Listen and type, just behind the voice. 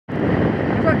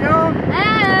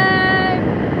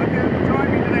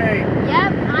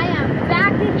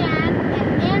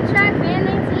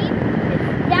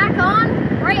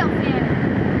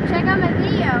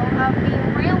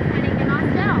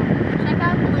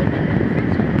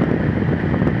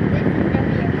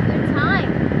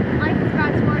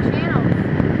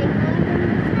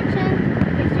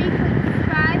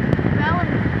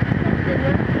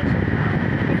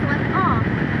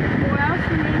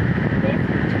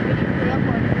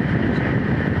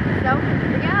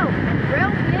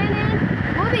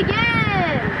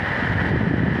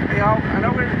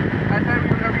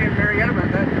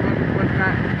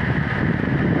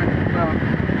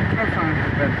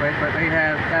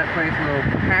that place a little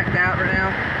packed out right now.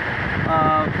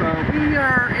 So we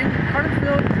are in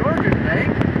Cartersville, Georgia today.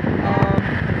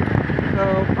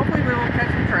 So hopefully we will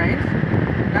catch some trains.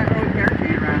 Not always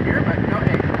guaranteed around here, but no,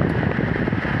 hey,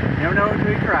 you never know until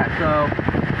you try. So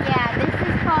yeah, this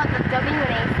is called the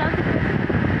W&A subdivision.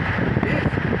 it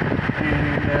is.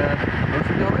 And we'll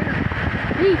see you all later.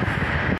 Peace.